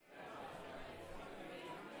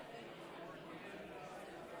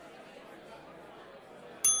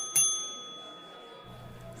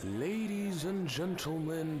Ladies and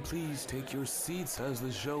gentlemen, please take your seats as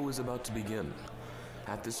the show is about to begin.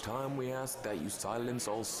 At this time, we ask that you silence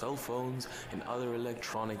all cell phones and other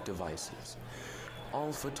electronic devices.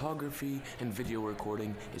 All photography and video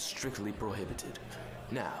recording is strictly prohibited.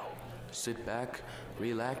 Now, sit back,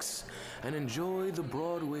 relax, and enjoy the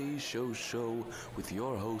Broadway show with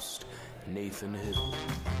your host, Nathan Hill.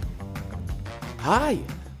 Hi,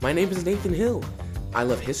 my name is Nathan Hill. I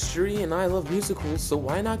love history and I love musicals, so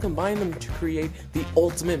why not combine them to create the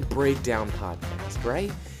ultimate breakdown podcast, right?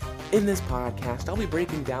 In this podcast, I'll be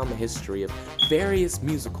breaking down the history of various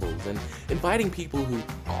musicals and inviting people who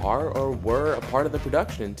are or were a part of the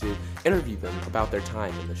production to interview them about their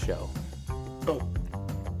time in the show. Oh,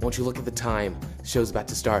 won't you look at the time? The show's about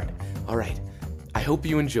to start. All right, I hope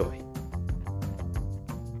you enjoy.